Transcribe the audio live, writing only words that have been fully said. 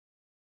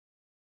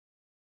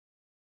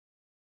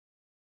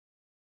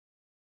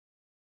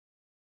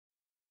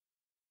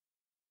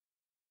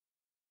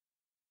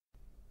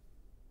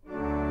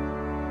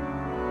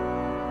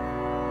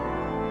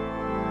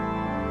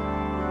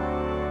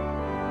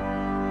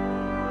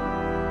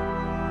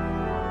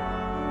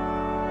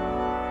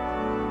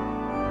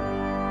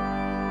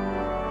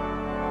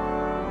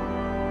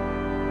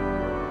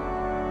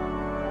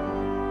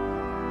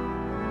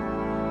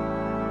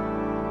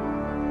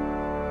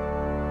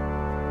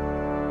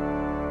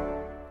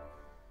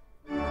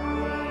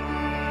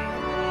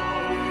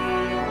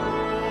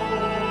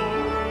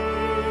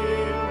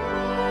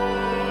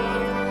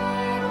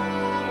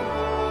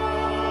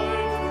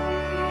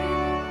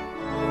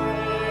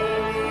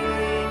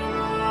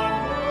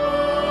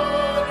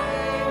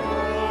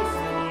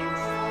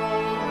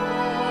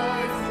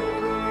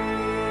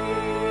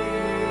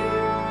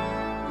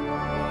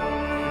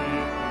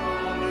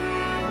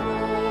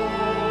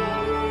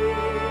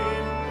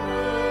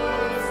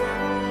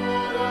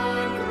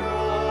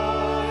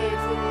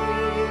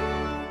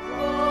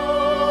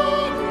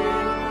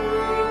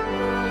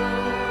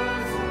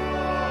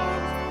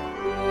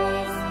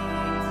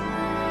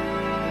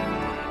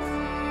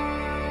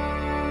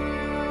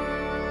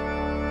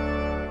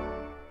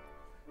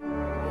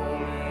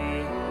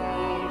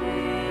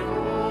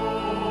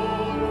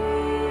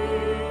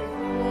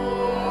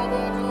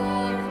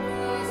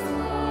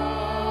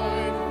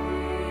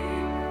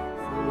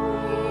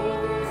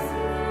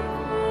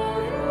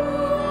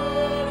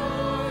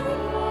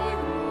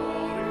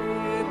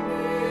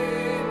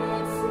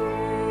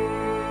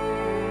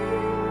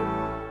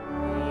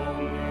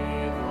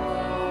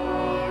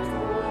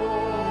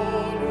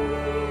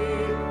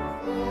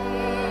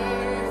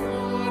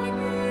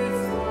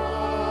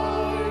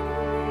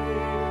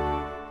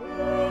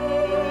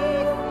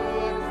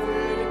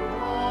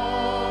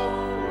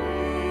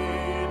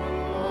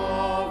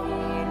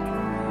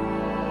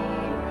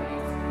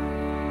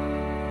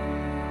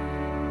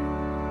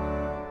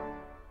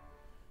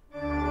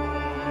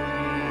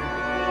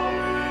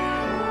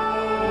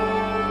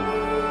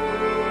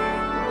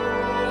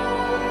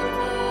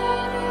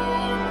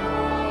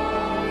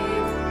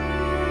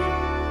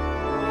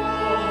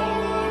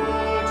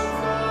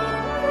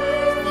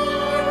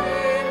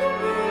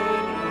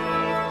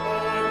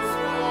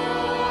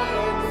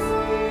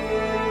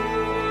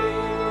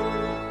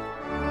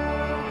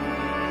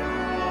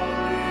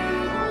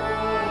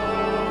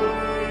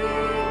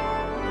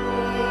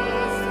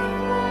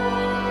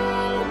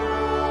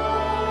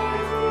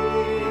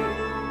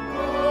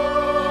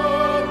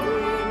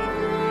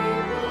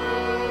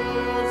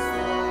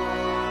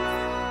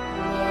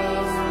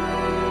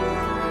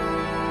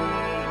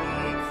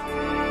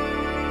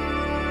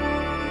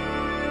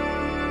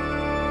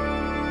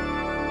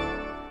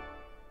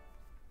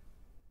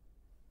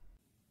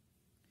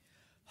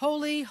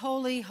Holy,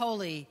 holy,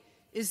 holy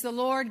is the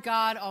Lord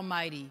God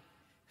Almighty,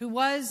 who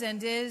was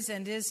and is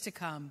to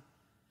come.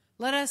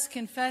 Let us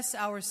confess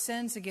our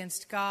sins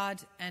against God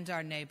and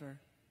our neighbor.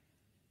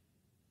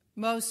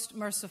 Most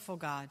merciful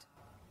God,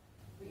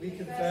 we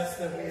confess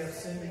that we have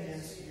sinned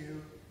against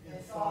you in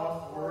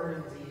thought, word,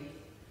 and deed,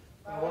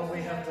 by what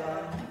we have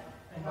done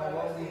and by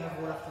what we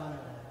have left undone.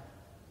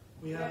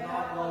 We have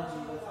not loved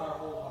you with our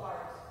whole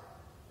heart.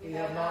 We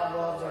have not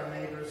loved our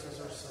neighbors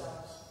as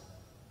ourselves.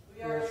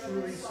 We are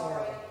truly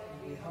sorry,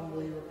 and we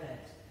humbly repent.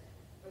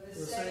 For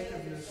the sake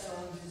of your Son,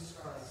 Jesus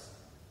Christ,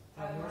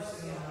 have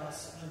mercy on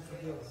us and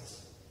forgive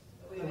us,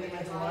 that we may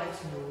delight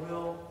in your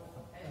will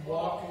and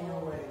walk in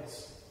your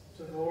ways,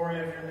 to the glory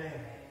of your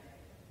name.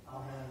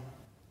 Amen.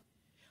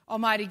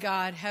 Almighty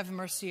God, have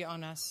mercy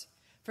on us.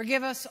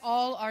 Forgive us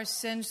all our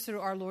sins through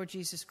our Lord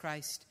Jesus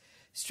Christ.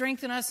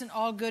 Strengthen us in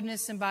all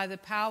goodness, and by the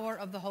power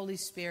of the Holy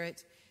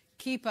Spirit,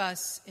 keep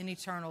us in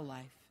eternal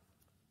life.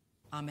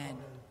 Amen.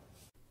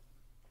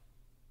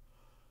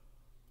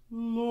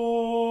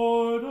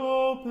 Lord,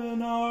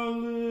 open our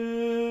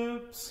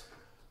lips,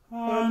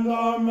 and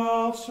our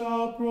mouth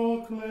shall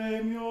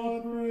proclaim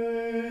your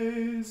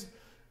praise.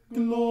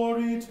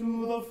 Glory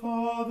to the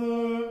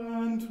Father,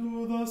 and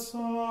to the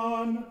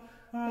Son,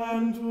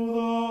 and to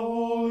the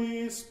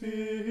Holy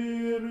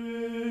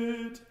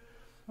Spirit,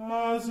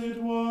 as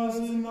it was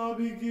in the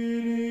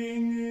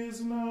beginning, is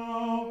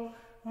now,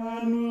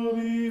 and will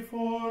be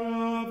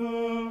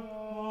forever.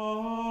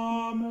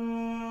 Amen.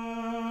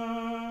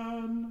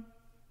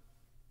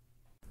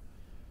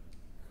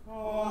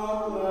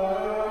 Come,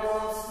 let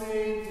us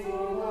sing to the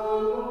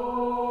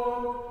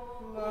Lord.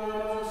 Let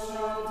us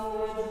shout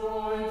for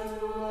joy to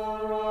the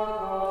rock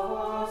of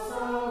our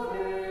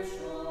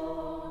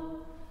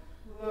salvation.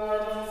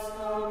 Let us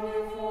come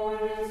before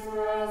his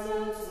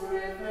presence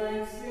with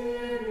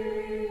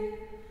thanksgiving,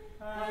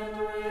 and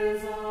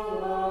raise a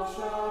loud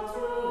shout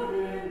to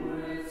him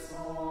with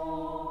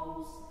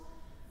songs.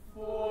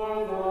 For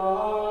the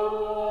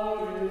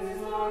Lord is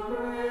a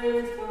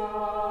great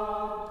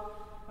God,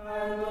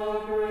 and a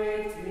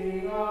great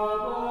King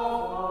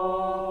above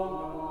all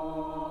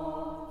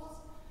gods.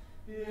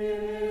 In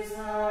his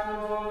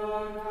hand are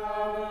the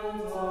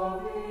caverns of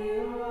the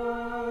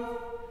earth,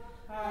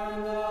 and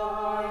the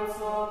heights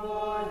of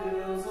the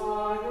hills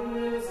are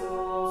his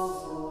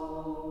also.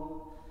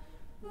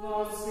 The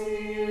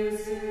sea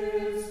is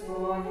his,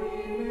 for he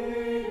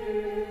made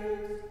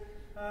it,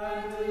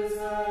 and his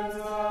hands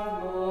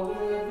have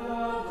molded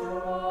the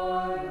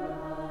dry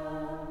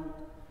land.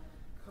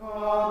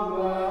 Come,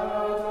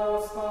 let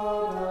us bow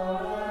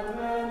down and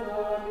bend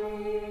the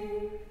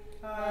knee,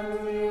 and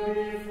kneel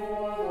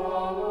before the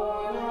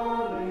Lord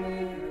our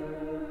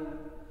Maker.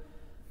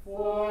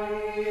 For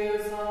he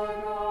is our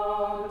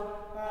God,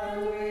 and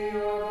we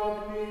are the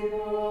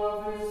people of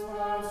his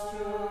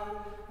pasture,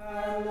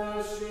 and the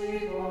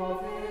sheep of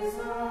his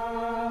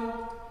hand.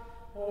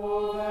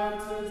 Oh, that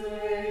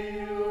today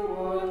you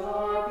would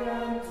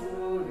hearken to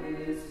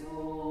his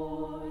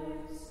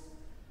voice.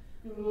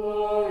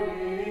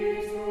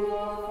 Glory to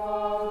the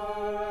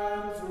Father,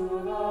 and to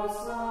the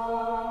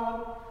Son,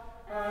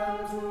 and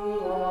to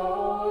the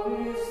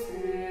Holy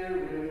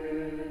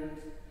Spirit,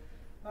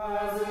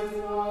 as it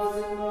was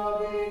in the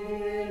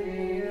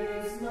beginning,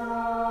 is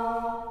now,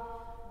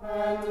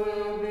 and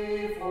will be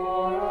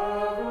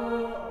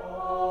forever.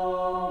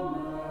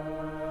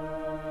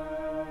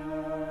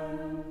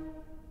 Amen.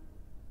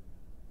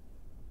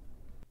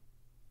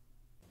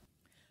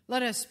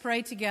 Let us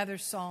pray together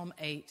Psalm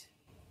 8.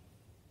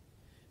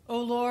 O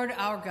Lord,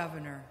 our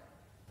governor,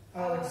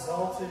 How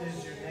exalted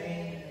is your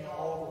name in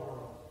all the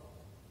world.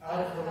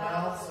 Out of the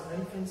mouths of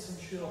infants and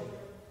children,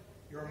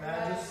 your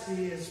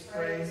majesty is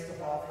praised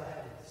above the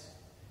heavens.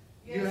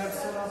 You have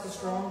set up a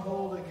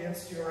stronghold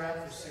against your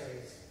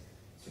adversaries,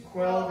 to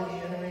quell the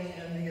enemy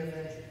and the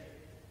avenger.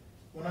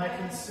 When I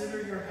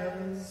consider your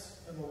heavens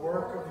and the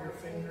work of your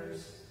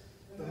fingers,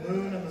 the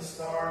moon and the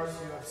stars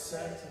you have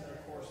set in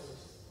their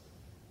courses.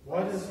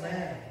 What is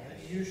man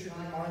that you should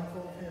be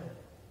mindful of him?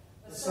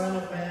 The Son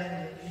of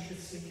Man that you should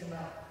seek him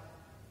out?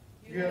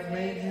 You have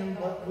made him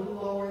but little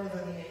lower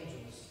than the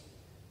angels.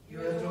 You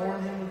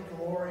adorn him with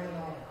glory and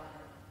honor.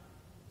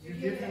 You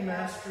give him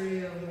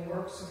mastery over the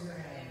works of your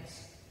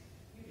hands.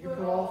 You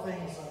put all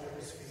things under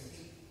his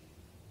feet,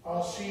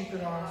 all sheep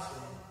and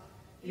oxen,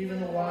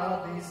 even the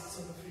wild beasts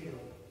of the field,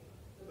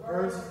 the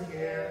birds of the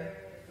air,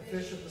 the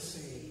fish of the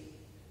sea,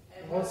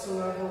 and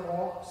whatsoever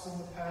walks in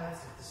the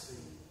paths of the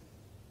sea.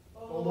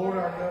 O Lord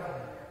our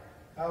governor,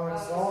 how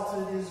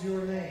exalted is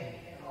your name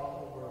in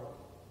all the world.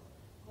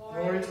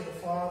 Glory to the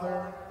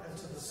Father, and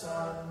to the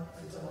Son,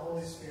 and to the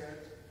Holy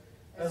Spirit,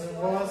 as it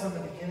was in the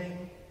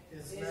beginning,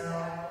 is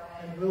now,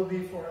 and will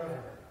be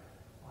forever.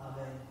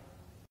 Amen.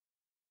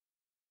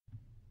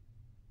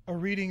 A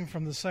reading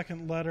from the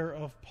second letter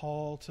of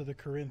Paul to the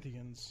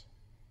Corinthians.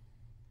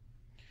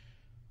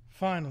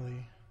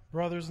 Finally,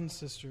 brothers and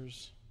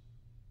sisters,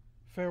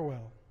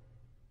 farewell.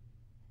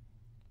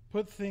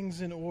 Put things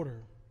in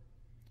order.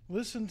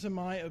 Listen to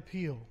my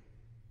appeal.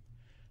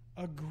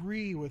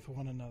 Agree with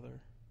one another.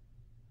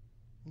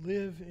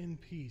 live in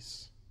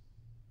peace.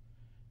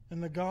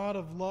 And the God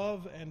of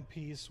love and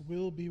peace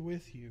will be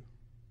with you.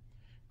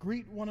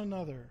 Greet one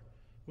another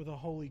with a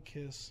holy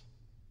kiss.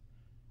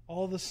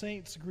 All the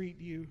saints greet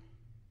you.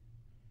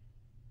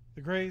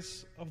 The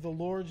grace of the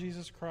Lord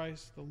Jesus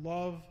Christ, the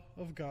love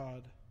of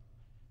God,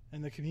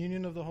 and the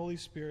communion of the Holy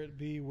Spirit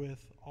be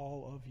with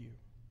all of you.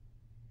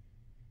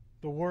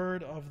 The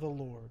word of the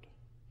Lord.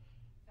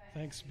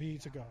 Thanks be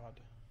to God.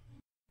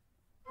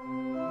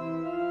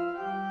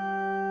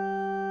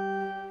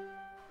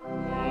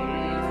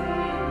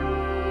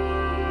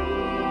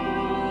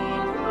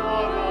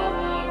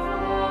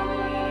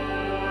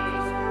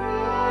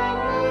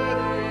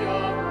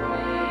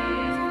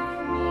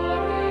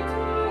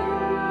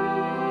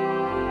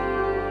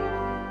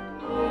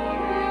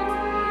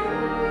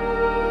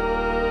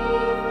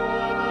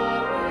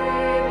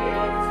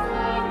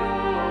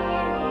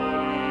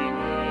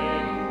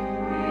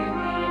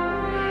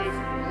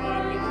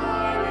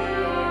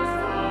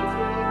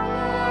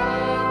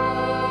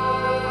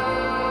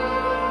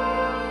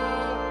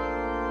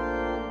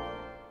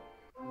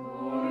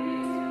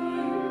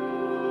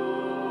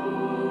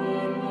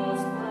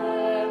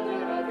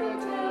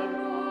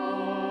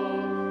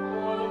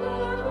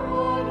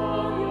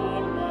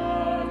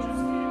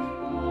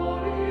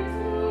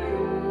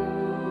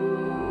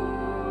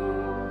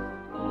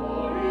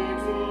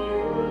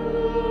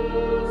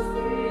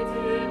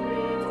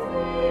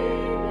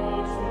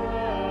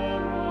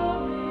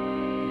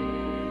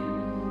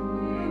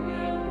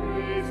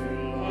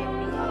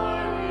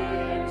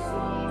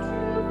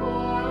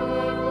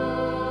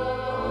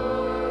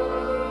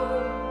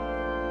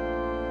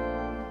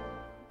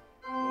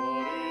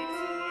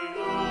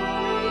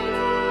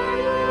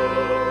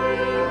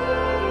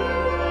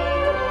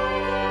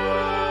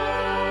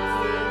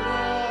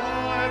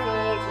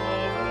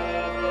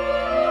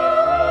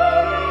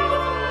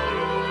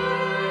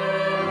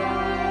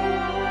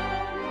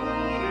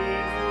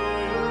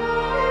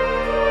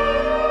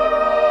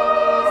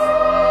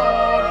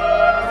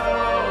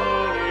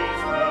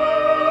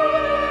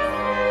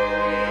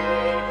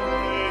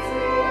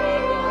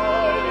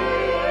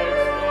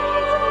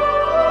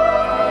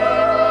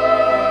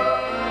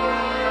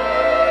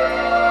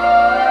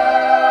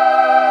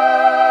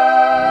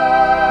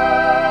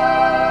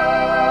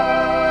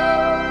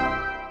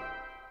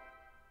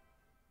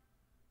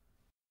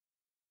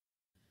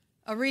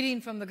 A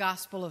reading from the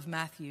Gospel of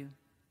Matthew.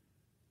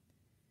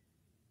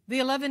 The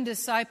 11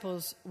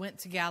 disciples went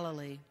to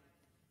Galilee,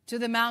 to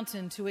the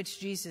mountain to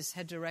which Jesus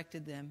had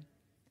directed them.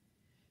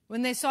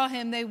 When they saw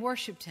him, they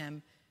worshipped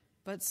him,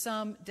 but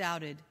some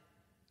doubted.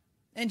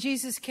 And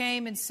Jesus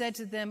came and said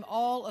to them,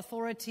 "All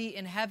authority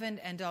in heaven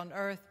and on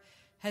earth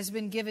has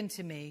been given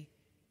to me.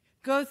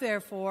 Go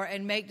therefore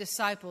and make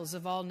disciples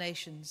of all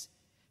nations,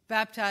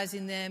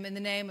 baptizing them in the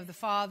name of the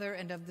Father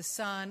and of the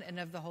Son and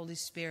of the Holy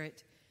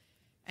Spirit,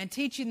 and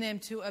teaching them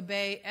to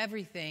obey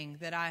everything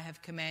that I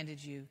have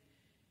commanded you.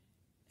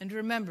 And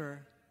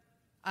remember,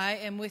 I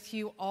am with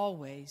you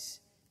always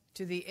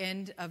to the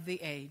end of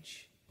the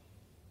age."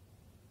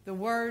 The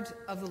word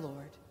of the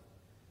Lord.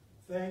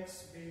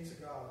 Thanks be to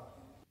God.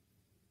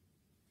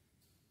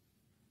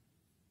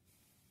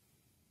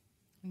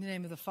 In the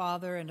name of the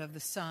Father, and of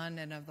the Son,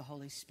 and of the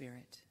Holy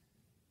Spirit.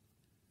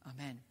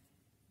 Amen.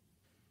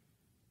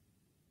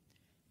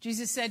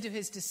 Jesus said to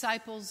his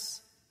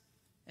disciples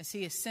as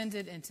he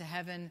ascended into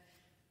heaven,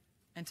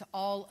 and to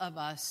all of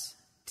us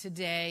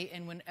today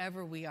and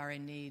whenever we are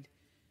in need,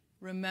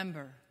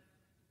 remember,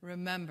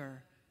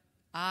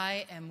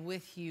 I am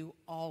with you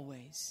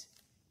always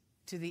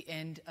to the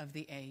end of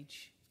the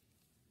age.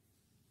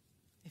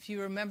 If you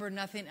remember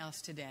nothing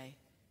else today,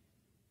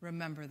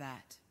 remember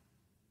that.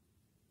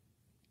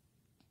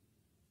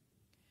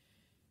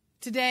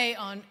 Today,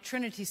 on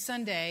Trinity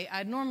Sunday,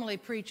 I'd normally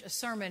preach a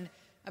sermon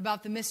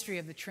about the mystery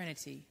of the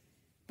Trinity,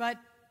 but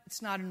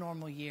it's not a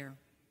normal year,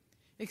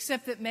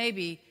 except that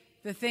maybe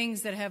the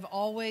things that have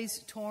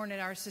always torn at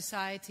our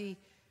society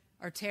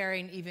are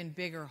tearing even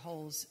bigger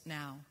holes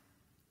now.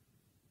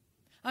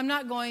 I'm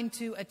not going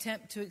to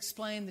attempt to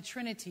explain the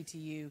Trinity to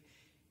you,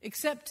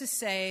 except to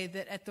say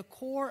that at the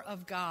core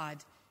of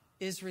God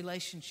is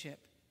relationship,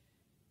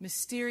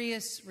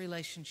 mysterious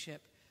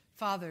relationship,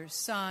 Father,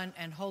 Son,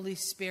 and Holy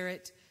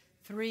Spirit,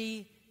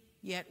 three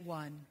yet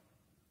one.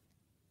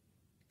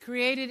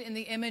 Created in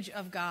the image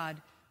of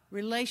God,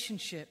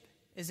 relationship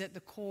is at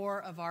the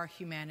core of our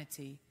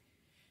humanity.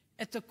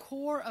 At the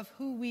core of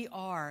who we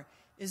are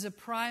is a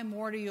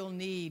primordial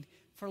need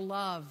for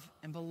love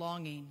and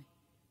belonging.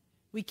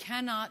 We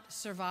cannot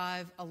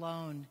survive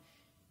alone,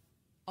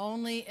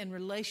 only in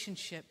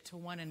relationship to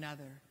one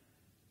another.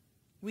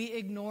 We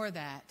ignore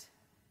that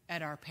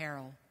at our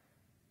peril.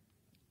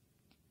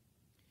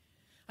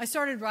 I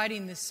started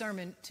writing this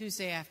sermon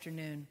Tuesday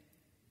afternoon.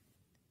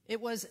 It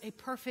was a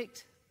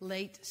perfect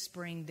late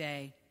spring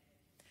day.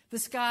 The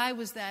sky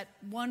was that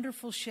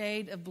wonderful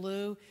shade of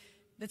blue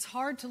that's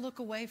hard to look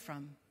away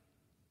from.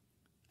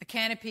 A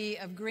canopy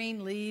of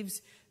green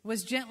leaves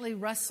was gently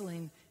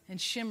rustling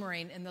and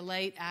shimmering in the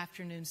late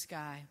afternoon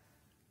sky.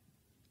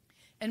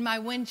 and my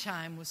wind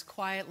chime was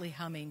quietly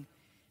humming.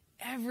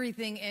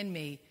 Everything in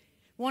me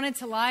wanted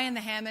to lie in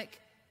the hammock,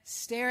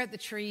 stare at the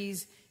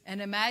trees,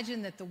 and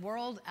imagine that the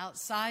world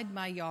outside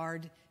my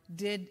yard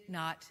did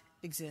not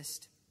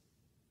exist.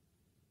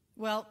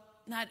 Well,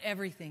 not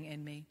everything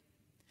in me.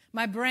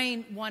 My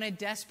brain wanted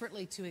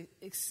desperately to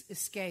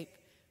escape,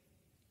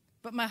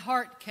 but my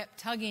heart kept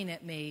tugging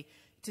at me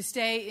to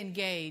stay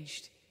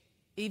engaged,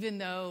 even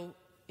though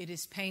it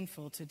is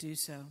painful to do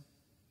so.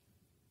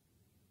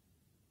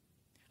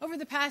 Over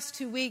the past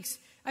 2 weeks,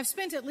 I've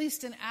spent at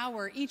least an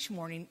hour each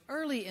morning,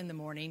 early in the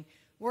morning,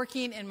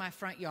 working in my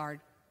front yard,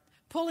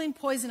 pulling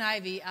poison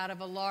ivy out of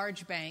a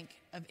large bank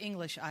of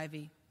English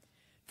ivy.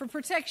 For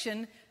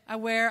protection, I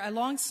wear a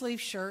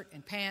long-sleeve shirt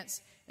and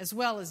pants, as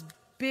well as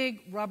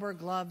big rubber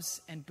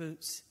gloves and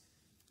boots.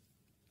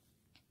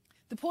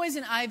 The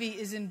poison ivy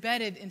is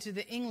embedded into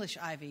the English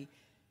ivy,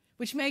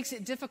 which makes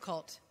it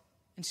difficult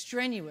and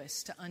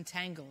strenuous to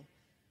untangle.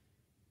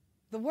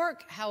 The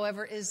work,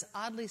 however, is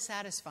oddly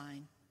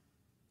satisfying.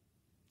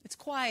 It's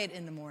quiet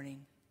in the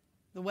morning.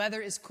 The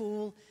weather is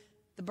cool.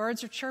 The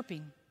birds are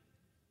chirping.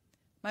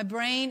 My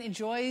brain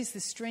enjoys the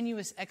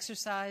strenuous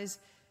exercise,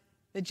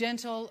 the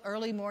gentle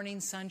early morning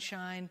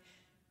sunshine,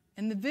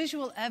 and the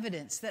visual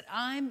evidence that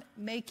I'm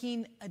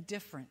making a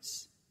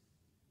difference.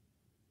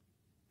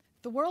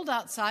 The world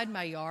outside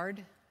my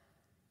yard,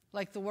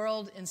 like the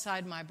world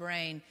inside my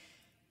brain,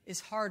 is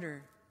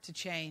harder to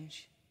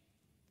change.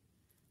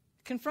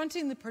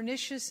 Confronting the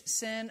pernicious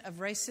sin of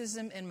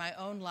racism in my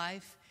own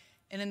life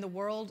and in the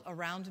world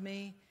around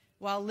me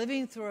while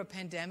living through a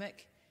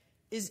pandemic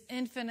is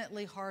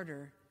infinitely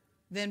harder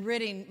than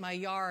ridding my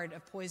yard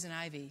of poison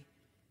ivy.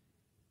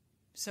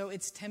 So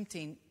it's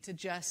tempting to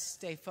just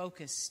stay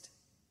focused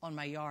on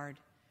my yard.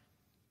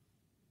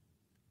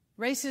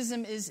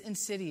 Racism is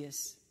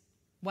insidious,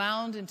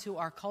 wound into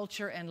our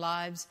culture and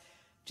lives,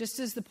 just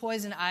as the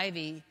poison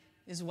ivy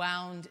is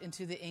wound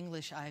into the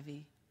English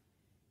ivy.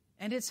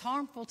 And it's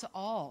harmful to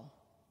all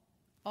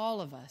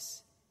of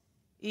us,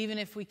 even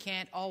if we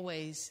can't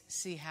always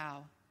see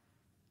how.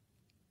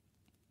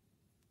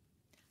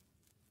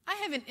 I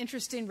have an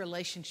interesting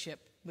relationship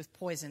with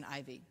poison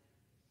ivy.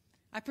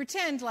 I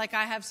pretend like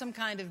I have some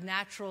kind of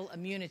natural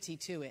immunity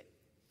to it.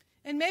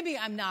 And maybe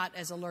I'm not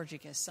as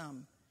allergic as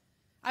some.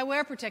 I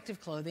wear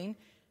protective clothing,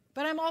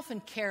 but I'm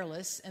often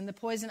careless, and the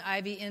poison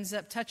ivy ends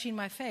up touching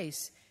my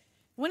face.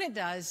 When it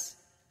does,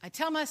 I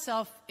tell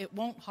myself it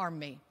won't harm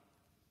me.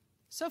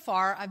 So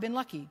far, I've been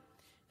lucky,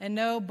 and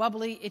no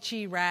bubbly,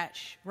 itchy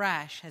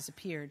rash has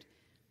appeared.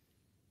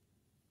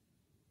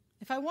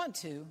 If I want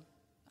to,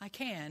 I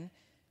can,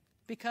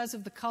 because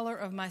of the color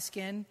of my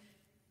skin,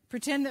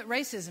 pretend that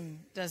racism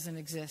doesn't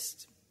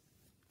exist,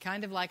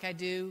 kind of like I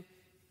do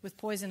with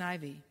poison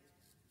ivy.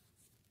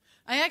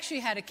 I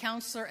actually had a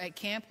counselor at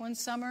camp one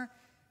summer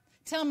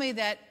tell me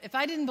that if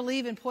I didn't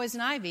believe in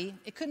poison ivy,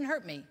 it couldn't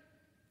hurt me.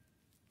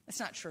 That's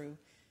not true.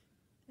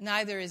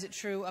 Neither is it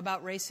true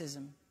about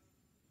racism.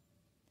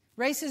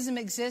 Racism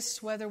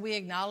exists whether we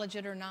acknowledge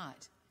it or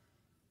not.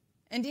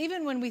 And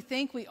even when we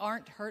think we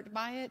aren't hurt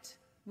by it,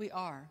 we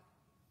are.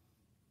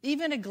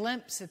 Even a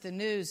glimpse at the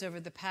news over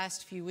the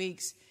past few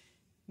weeks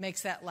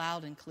makes that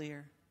loud and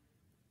clear.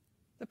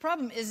 The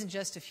problem isn't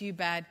just a few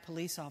bad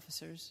police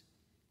officers.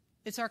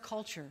 It's our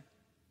culture,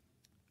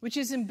 which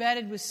is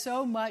embedded with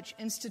so much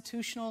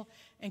institutional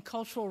and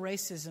cultural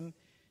racism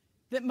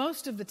that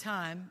most of the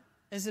time,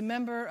 as a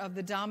member of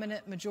the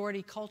dominant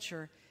majority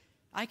culture,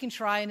 I can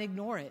try and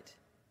ignore it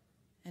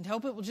and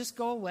hope it will just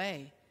go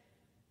away.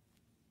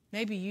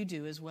 Maybe you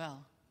do as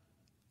well.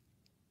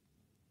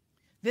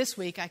 This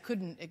week, I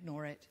couldn't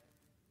ignore it.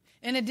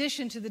 In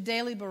addition to the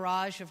daily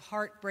barrage of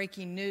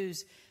heartbreaking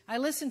news, I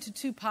listened to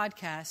 2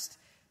 podcasts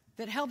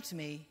that helped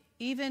me,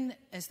 even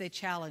as they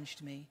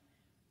challenged me.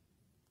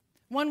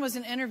 One was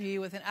an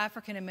interview with an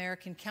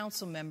African-American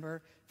council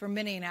member from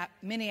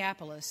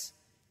Minneapolis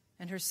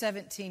and her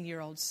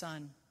 17-year-old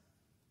son.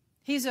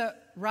 He's a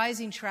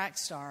rising track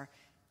star,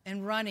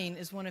 and running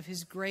is one of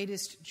his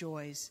greatest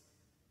joys.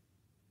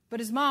 But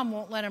his mom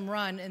won't let him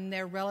run in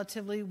their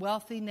relatively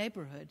wealthy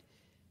neighborhood.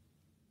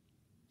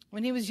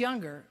 When he was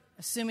younger,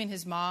 assuming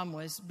his mom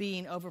was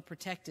being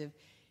overprotective,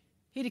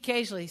 he'd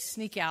occasionally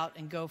sneak out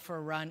and go for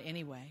a run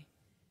anyway.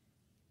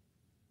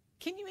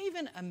 Can you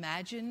even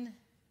imagine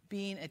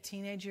being a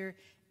teenager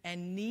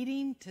and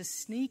needing to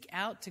sneak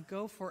out to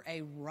go for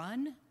a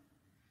run?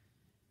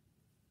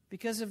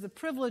 Because of the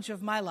privilege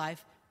of my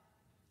life,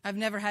 I've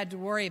never had to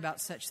worry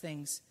about such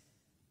things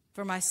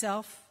for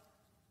myself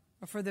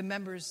or for the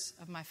members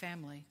of my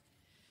family.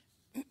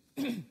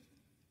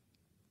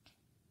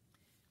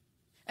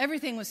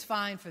 Everything was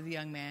fine for the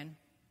young man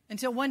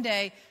until one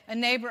day a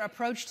neighbor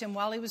approached him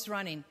while he was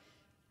running,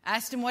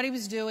 asked him what he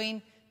was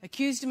doing,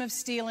 accused him of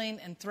stealing,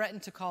 and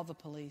threatened to call the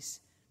police.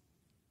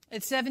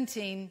 At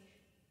 17,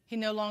 he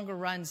no longer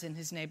runs in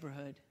his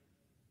neighborhood,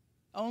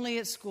 only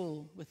at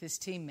school with his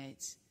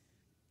teammates.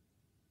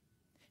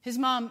 His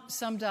mom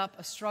summed up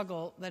a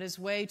struggle that is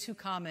way too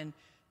common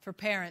for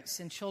parents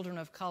of children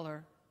of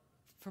color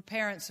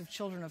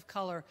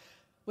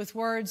with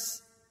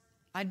words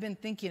I'd been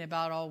thinking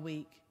about all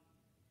week.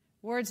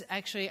 Words,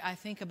 actually, I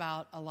think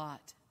about a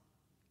lot.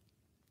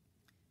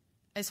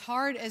 As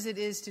hard as it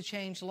is to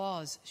change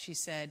laws, she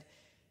said,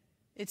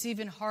 it's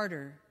even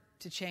harder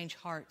to change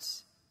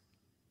hearts.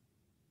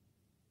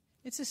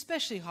 It's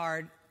especially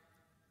hard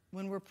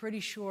when we're pretty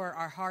sure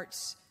our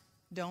hearts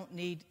don't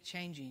need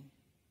changing.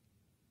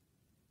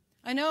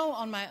 I know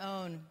on my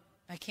own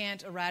I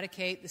can't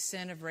eradicate the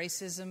sin of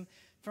racism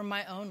from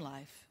my own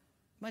life,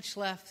 much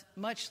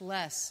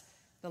less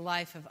the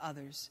life of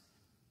others.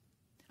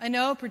 I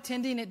know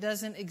pretending it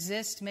doesn't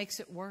exist makes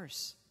it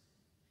worse.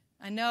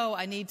 I know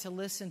I need to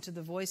listen to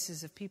the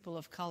voices of people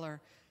of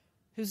color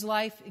whose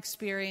life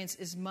experience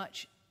is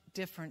much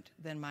different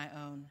than my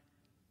own.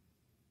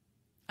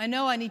 I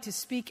know I need to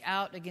speak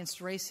out against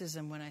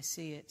racism when I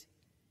see it.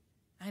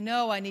 I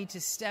know I need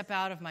to step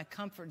out of my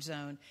comfort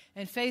zone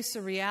and face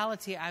a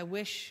reality I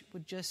wish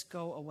would just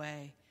go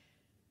away.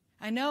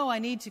 I know I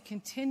need to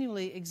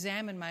continually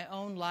examine my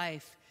own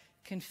life,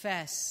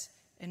 confess,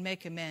 and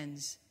make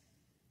amends.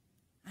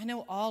 I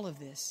know all of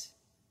this,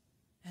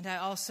 and I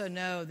also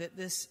know that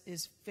this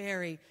is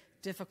very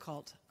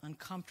difficult,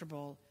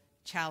 uncomfortable,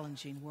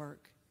 challenging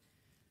work.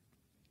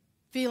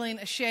 Feeling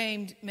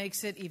ashamed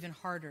makes it even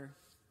harder.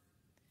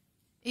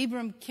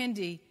 Ibram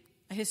Kendi,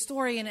 a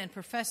historian and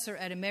professor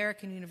at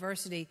American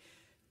University,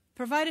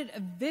 provided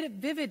a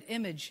vivid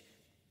image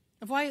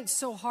of why it's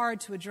so hard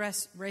to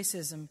address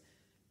racism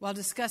while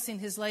discussing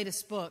his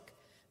latest book,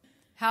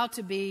 How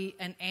to Be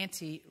an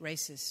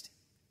Anti-Racist.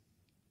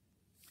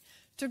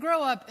 To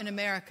grow up in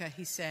America,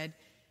 he said,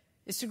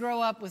 is to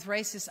grow up with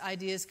racist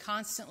ideas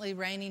constantly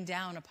raining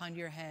down upon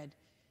your head.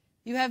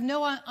 You have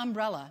no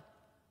umbrella,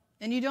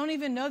 and you don't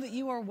even know that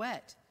you are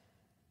wet,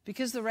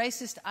 because the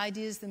racist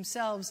ideas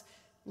themselves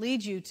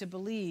lead you to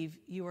believe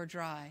you are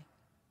dry.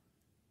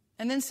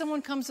 And then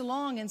someone comes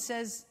along and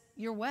says,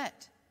 you're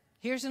wet.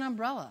 Here's an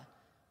umbrella.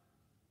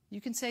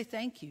 You can say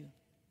thank you.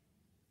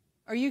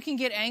 Or you can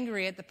get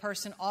angry at the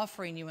person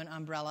offering you an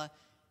umbrella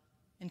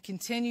and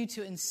continue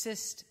to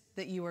insist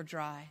that you are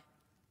dry.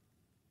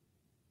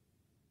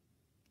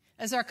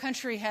 As our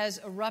country has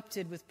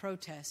erupted with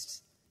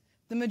protests,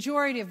 the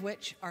majority of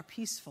which are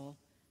peaceful,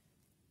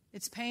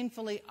 it's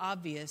painfully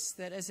obvious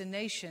that as a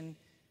nation,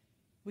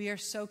 we are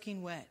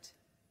soaking wet.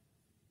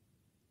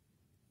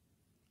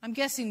 I'm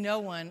guessing no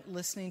one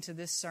listening to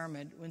this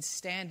sermon would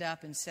stand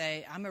up and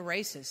say, I'm a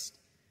racist.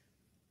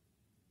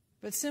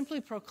 But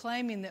simply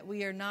proclaiming that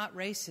we are not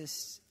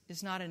racists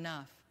is not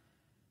enough.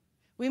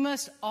 We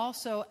must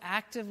also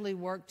actively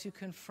work to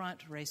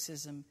confront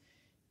racism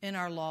in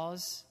our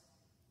laws,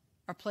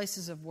 our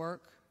places of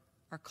work,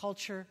 our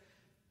culture,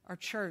 our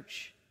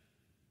church,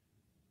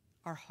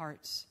 our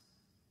hearts.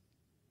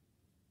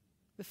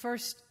 The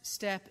first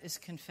step is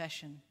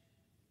confession.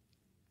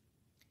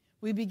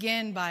 We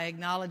begin by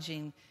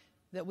acknowledging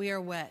that we are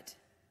wet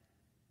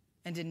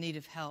and in need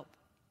of help.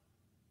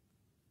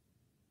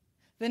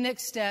 The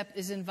next step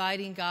is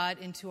inviting God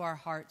into our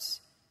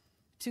hearts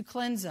to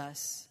cleanse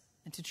us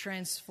and to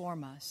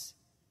transform us.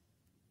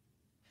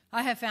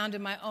 I have found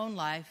in my own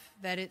life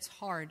that it's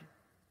hard,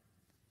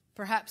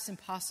 perhaps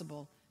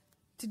impossible,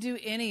 to do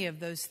any of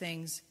those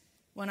things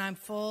when I'm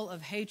full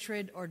of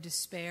hatred or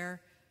despair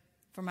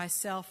for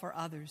myself or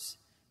others.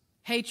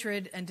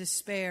 Hatred and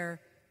despair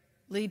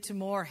lead to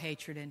more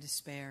hatred and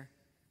despair.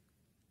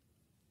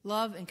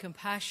 Love and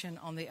compassion,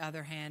 on the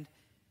other hand,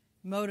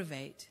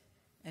 motivate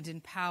and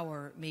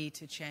empower me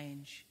to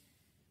change.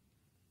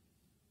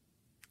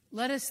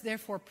 Let us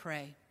therefore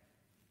pray,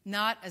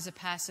 not as a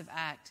passive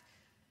act,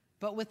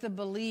 but with the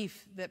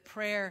belief that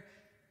prayer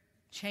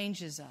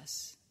changes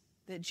us,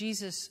 that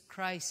Jesus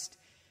Christ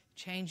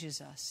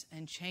changes us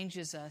and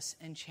changes us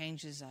and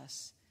changes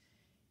us,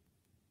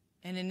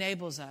 and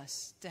enables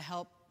us to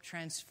help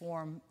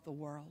transform the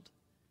world.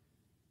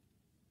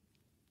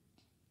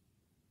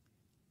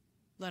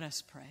 Let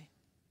us pray.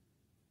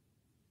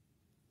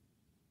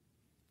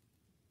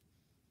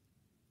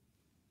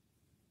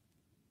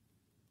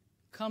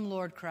 Come,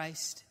 Lord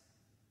Christ,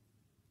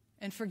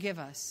 and forgive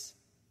us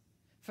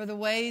for the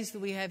ways that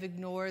we have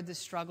ignored the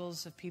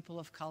struggles of people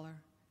of color.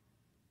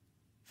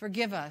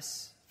 Forgive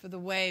us for the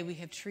way we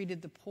have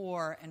treated the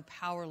poor and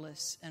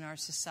powerless in our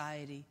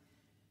society.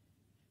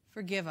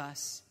 Forgive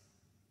us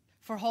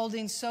for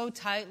holding so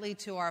tightly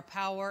to our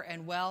power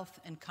and wealth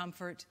and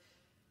comfort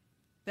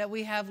that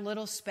we have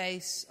little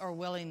space or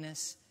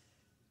willingness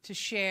to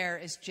share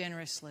as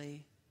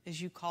generously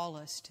as you call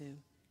us to,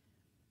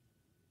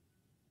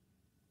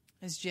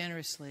 as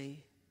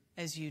generously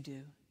as you do.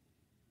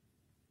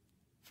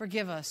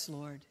 Forgive us,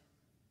 Lord,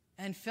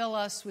 and fill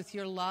us with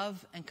your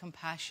love and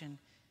compassion,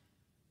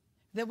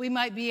 that we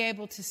might be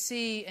able to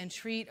see and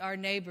treat our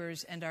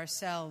neighbors and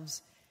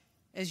ourselves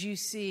as you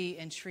see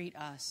and treat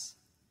us,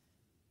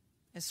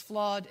 as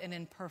flawed and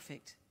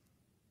imperfect,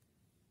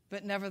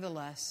 but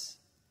nevertheless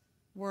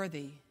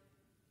worthy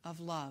of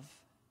love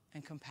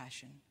and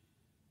compassion.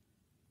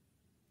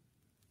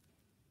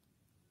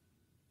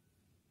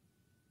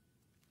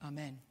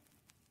 Amen.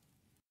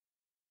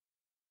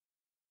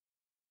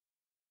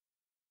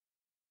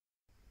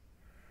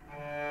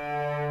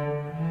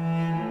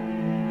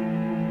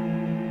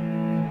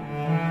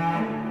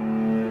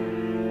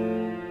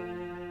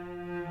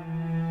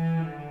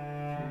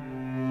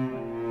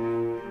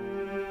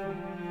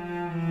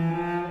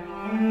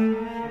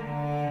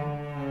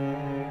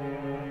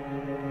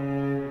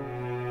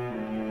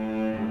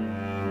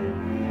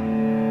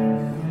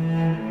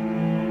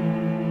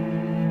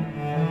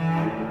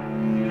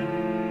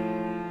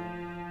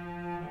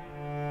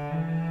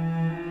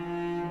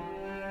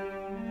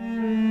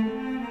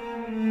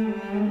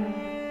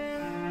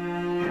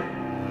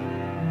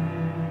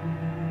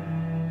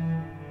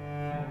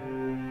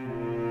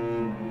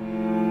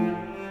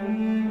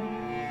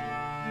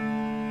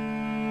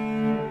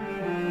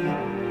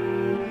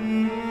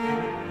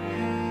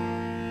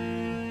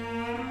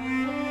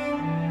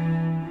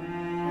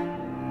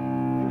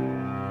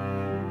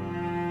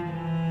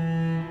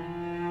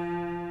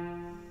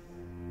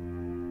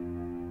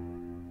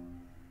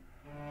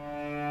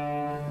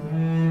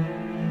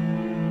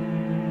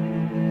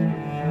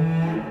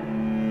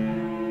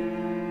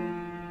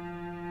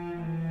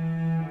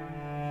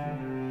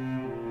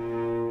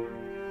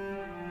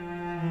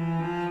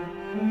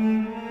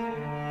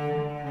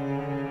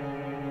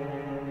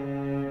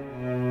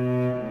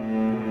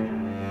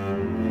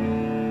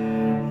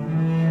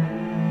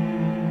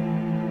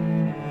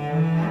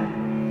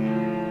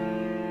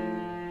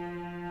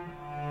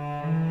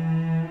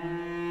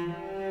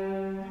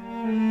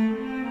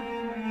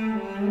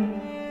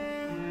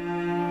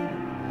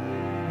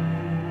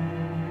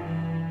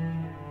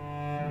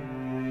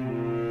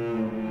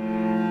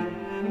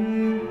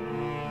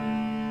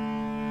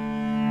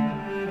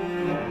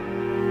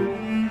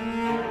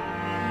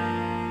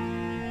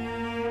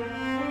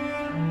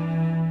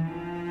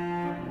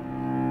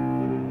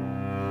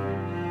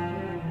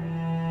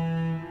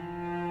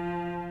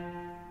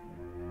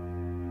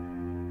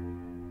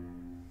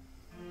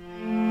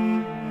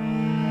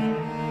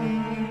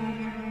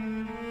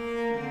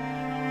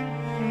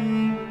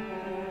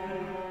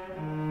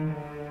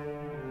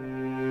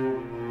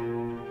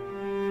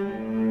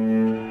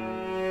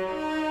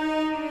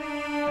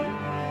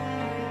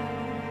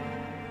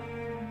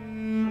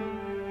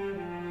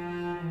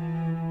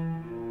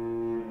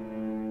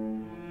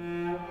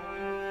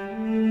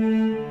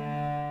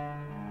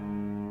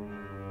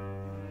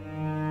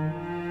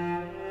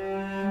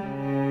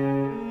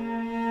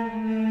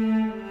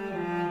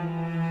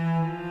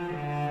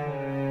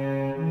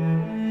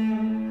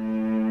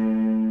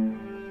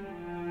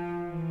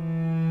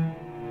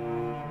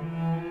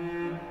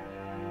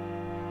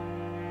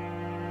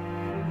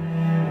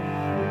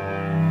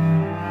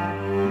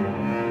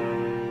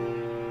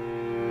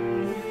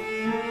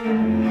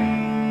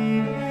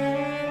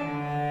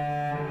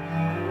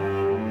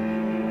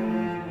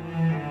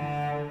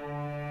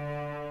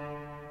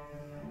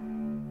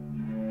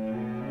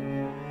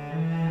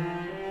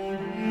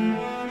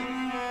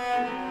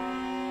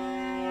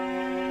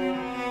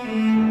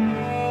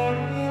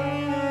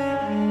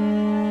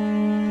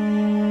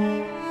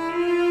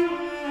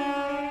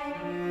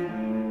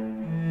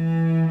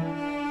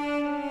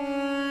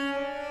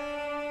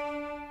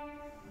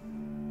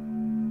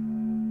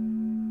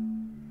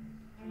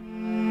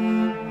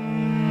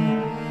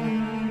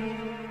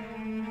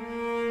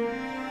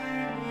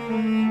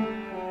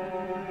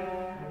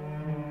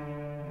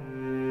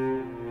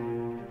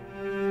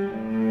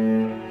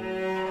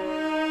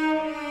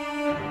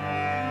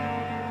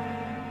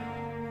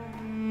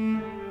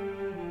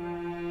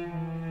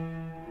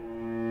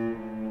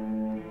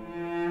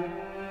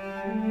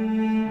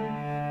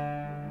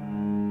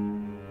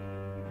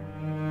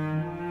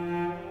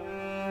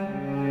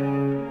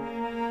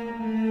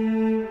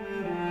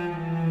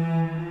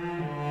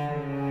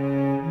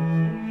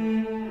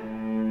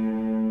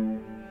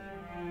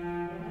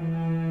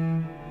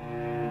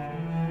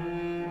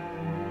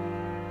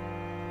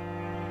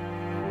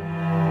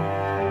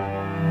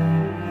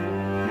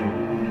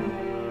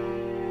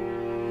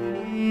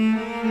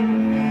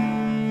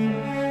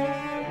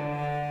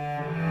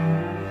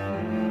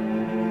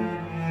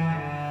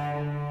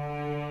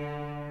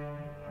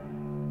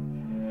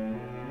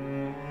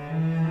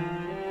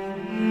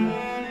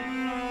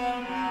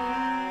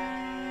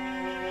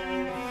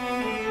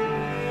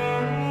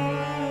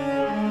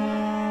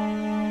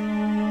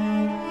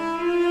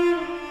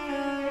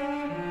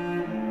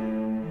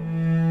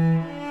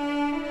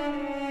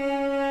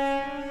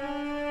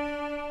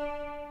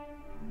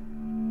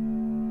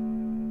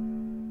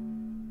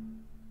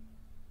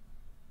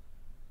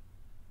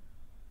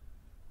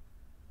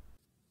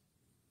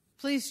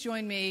 Please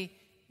join me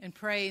in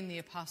praying the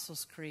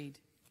Apostles' Creed.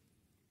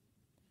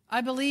 I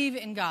believe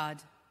in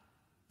God,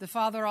 the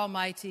Father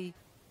Almighty,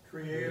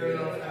 creator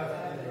of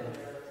heaven and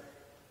earth.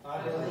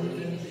 I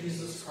believe in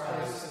Jesus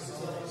Christ,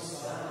 his only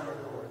Son, our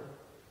Lord.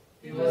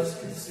 He was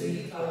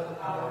conceived by the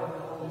power of the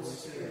Holy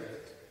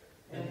Spirit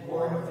and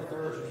born of the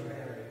Virgin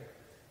Mary.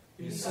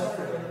 He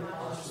suffered under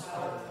Pontius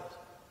Pilate,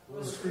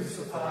 was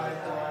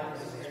crucified, died,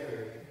 and was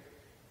buried.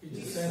 He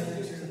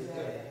descended to the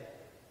dead.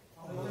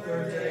 On the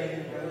third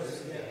day he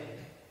rose again.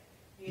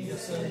 He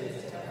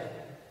ascended to heaven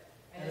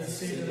and is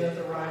seated at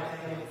the right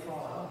hand of the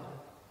Father.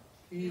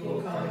 He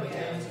will come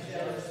again to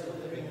judge the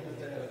living and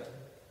the dead.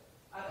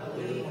 I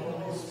believe in the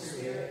Holy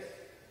Spirit,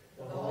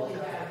 the Holy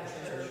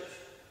Catholic Church,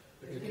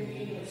 the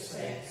communion of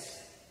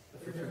saints, the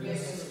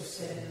forgiveness of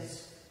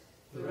sins,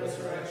 the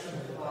resurrection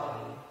of the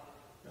body,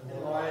 and the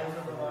life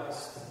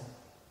everlasting.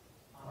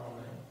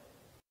 Amen.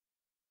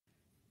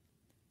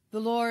 The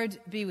Lord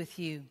be with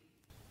you.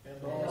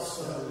 And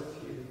also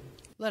with you.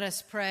 Let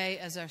us pray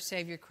as our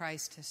Savior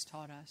Christ has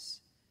taught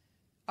us.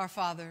 Our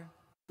Father,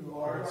 who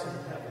art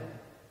in heaven,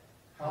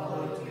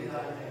 hallowed be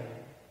thy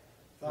name.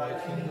 Thy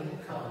kingdom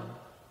come,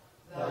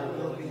 thy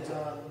will be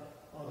done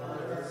on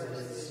earth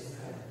as it is in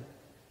heaven.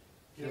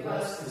 Give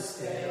us this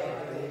day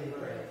our daily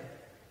bread,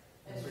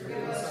 and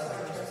forgive us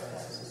our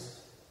trespasses,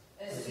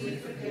 as we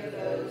forgive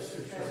those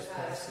who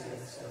trespass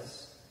against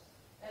us.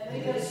 And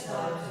lead us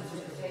not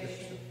into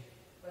temptation,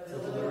 but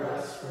deliver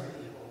us from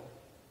evil.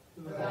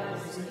 For thine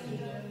is the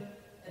kingdom,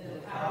 and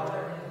the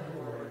power, and the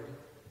glory,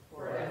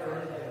 forever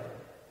and ever.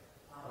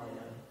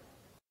 Amen.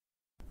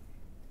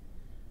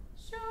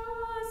 Show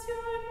us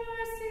your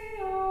mercy,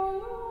 O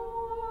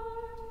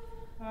Lord,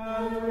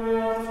 and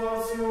grant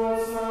us your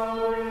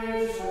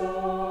salvation.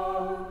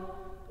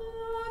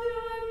 Clothe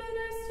your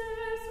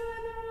ministers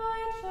with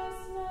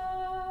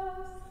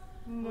righteousness.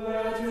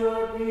 Let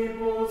your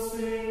people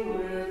sing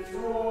with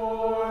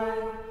joy.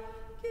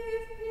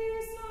 Give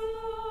peace, O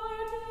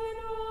Lord, in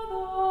all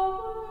the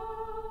world.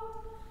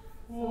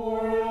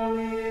 For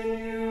only in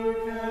you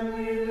can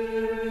we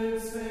live in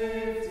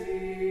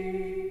safety.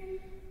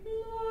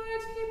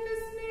 Lord, keep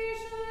this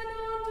nation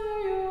under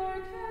your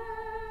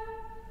care.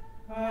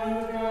 And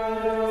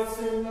guide us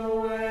in the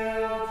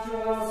way of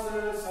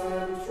justice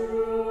and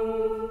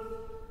truth.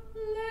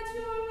 Let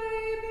your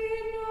way be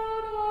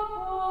known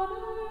upon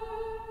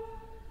earth.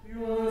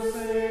 Your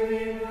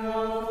saving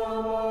health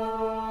among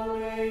all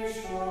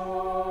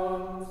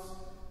nations.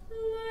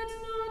 Let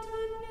not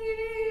the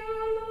needy, O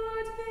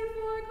Lord, be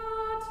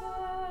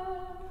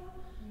forgotten.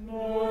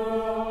 Nor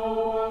the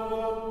hope of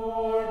the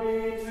poor be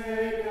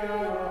taken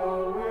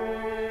away.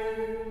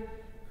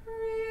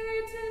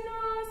 Create in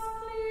us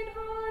clean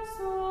hearts,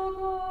 O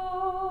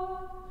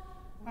God,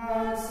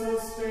 And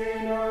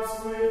sustain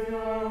us with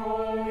your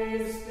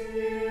Holy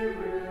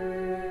Spirit.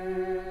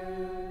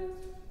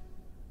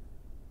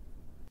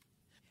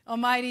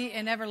 Almighty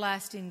and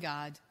everlasting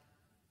God,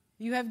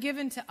 you have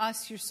given to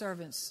us, your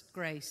servants,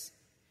 grace,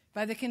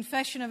 by the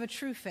confession of a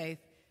true faith,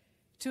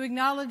 to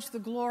acknowledge the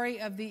glory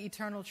of the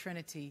eternal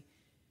Trinity,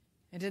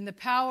 and in the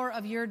power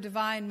of your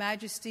divine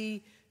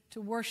majesty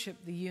to worship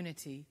the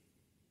unity.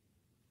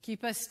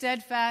 Keep us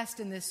steadfast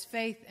in this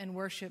faith and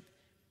worship,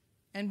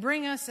 and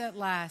bring us at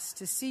last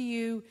to see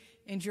you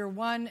in your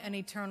one and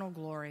eternal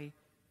glory.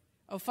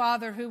 O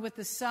Father, who with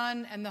the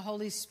Son and the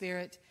Holy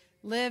Spirit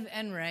live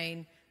and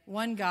reign,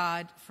 one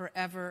God,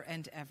 forever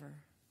and ever.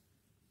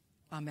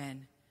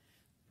 Amen.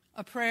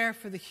 A prayer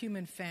for the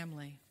human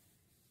family.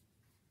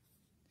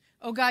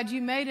 O God,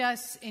 you made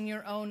us in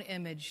your own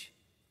image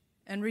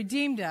and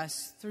redeemed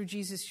us through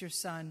Jesus, your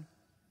Son.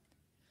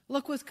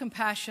 Look with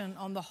compassion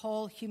on the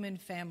whole human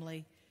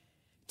family.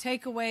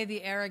 Take away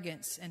the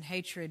arrogance and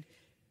hatred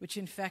which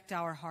infect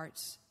our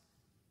hearts.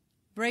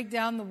 Break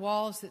down the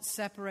walls that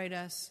separate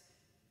us.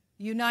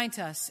 Unite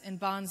us in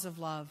bonds of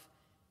love,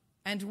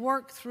 and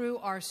work through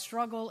our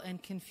struggle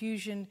and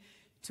confusion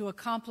to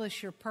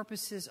accomplish your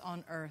purposes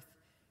on earth,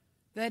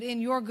 that in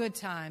your good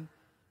time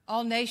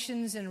all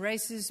nations and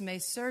races may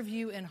serve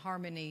you in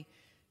harmony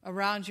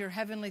around your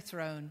heavenly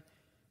throne,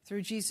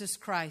 through Jesus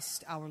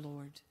Christ our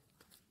Lord.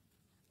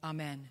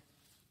 Amen.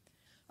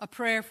 A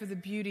prayer for the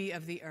beauty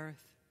of the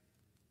earth.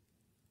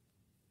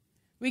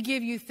 We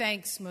give you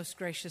thanks, most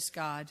gracious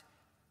God,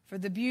 for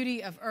the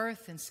beauty of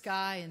earth and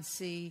sky and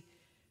sea,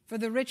 for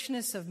the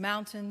richness of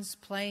mountains,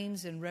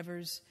 plains, and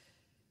rivers,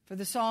 for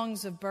the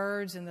songs of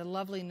birds and the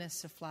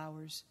loveliness of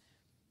flowers.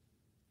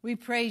 We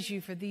praise you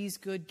for these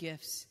good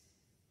gifts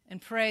and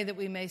pray that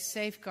we may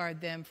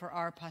safeguard them for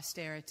our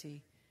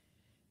posterity.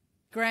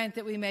 Grant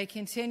that we may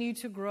continue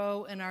to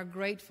grow in our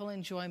grateful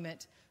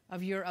enjoyment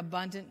of your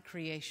abundant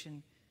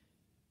creation,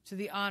 to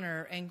the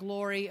honor and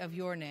glory of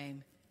your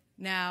name,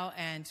 now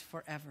and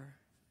forever.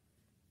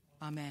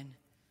 Amen.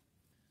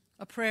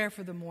 A prayer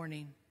for the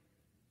morning.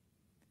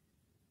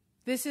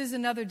 This is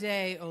another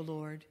day, O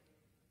Lord.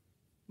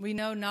 We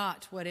know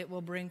not what it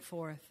will bring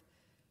forth,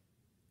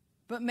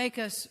 but make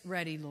us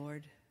ready,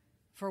 Lord,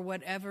 for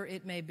whatever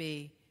it may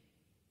be.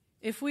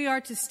 If we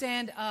are to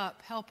stand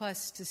up, help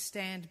us to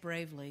stand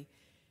bravely.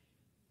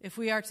 If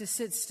we are to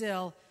sit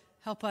still,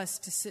 help us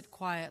to sit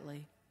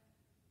quietly.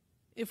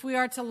 If we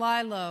are to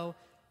lie low,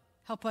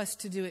 help us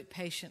to do it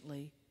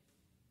patiently.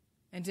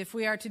 And if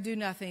we are to do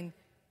nothing,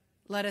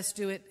 let us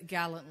do it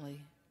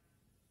gallantly.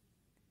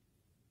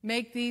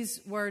 Make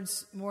these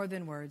words more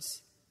than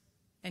words,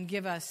 and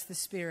give us the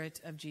Spirit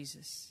of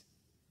Jesus.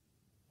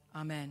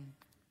 Amen.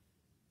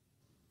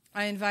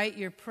 I invite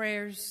your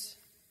prayers,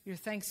 your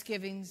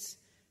thanksgivings,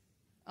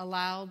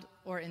 aloud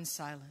or in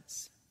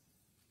silence.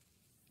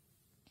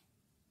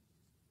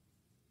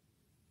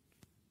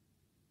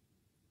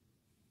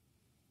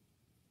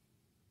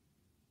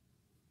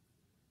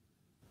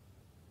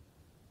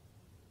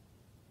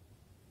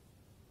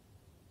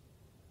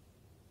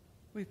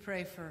 We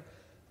pray for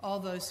all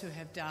those who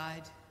have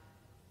died. We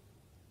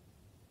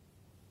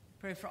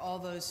pray for all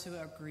those who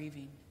are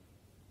grieving.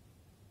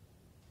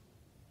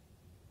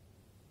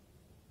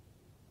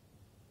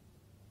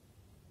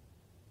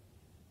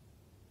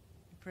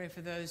 We pray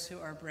for those who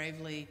are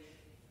bravely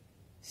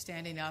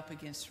standing up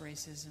against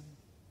racism.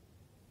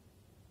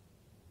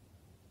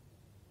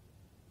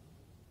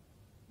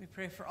 We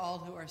pray for all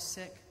who are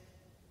sick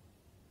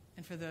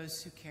and for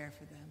those who care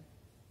for them.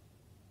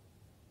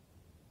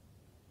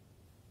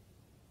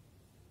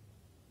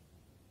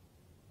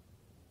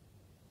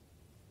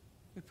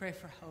 We pray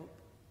for hope,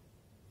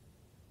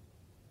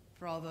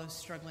 for all those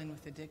struggling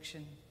with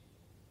addiction,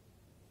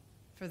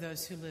 for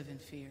those who live in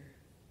fear.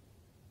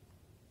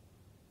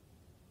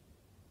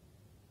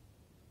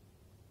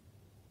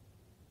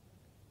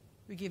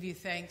 We give you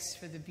thanks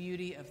for the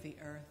beauty of the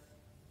earth,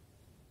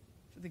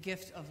 for the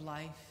gift of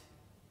life,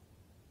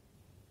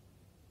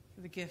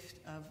 for the gift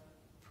of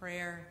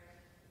prayer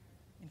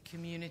and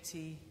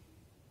community,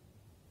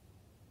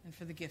 and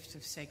for the gift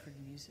of sacred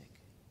music.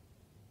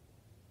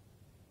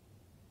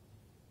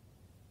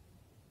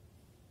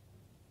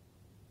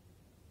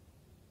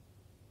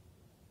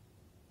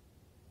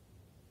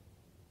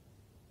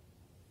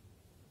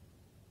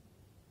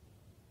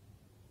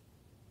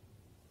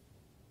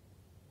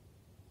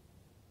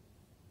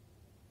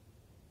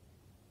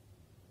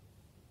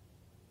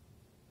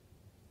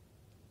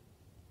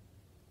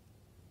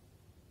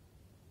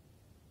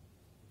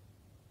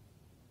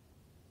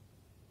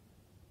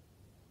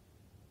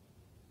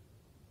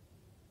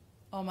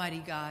 Almighty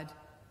God,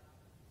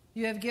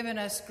 you have given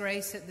us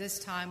grace at this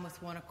time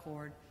with one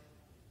accord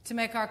to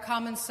make our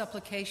common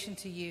supplication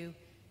to you,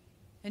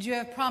 and you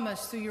have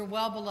promised through your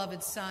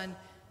well-beloved Son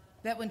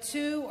that when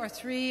 2 or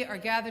 3 are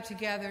gathered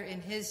together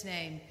in his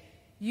name,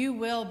 you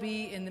will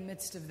be in the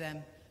midst of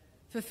them.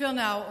 Fulfill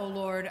now, O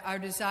Lord, our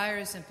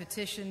desires and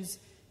petitions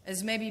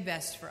as may be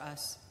best for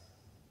us,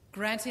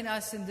 granting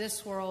us in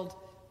this world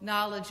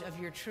knowledge of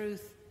your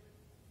truth,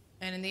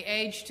 and in the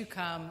age to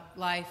come,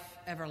 life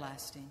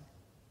everlasting.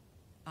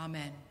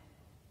 Amen.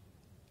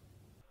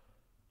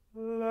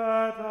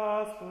 Let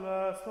us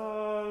bless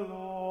the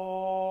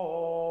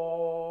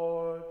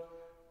Lord.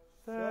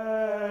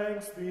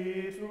 Thanks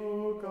be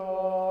to God.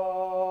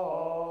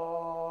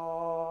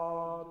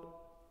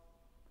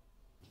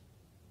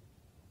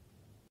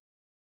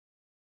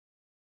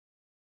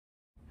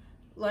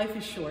 Life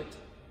is short,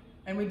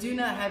 and we do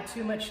not have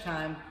too much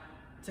time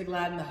to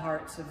gladden the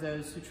hearts of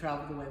those who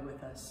travel the way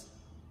with us.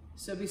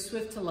 So be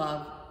swift to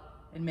love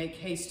and make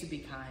haste to be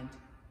kind.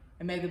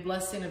 And may the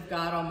blessing of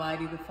God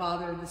Almighty, the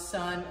Father, the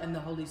Son, and the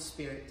Holy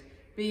Spirit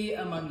be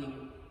among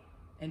you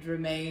and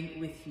remain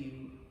with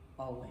you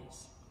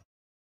always.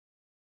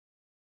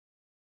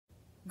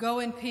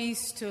 Go in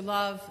peace to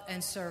love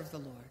and serve the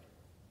Lord.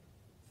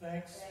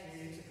 Thanks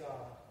be to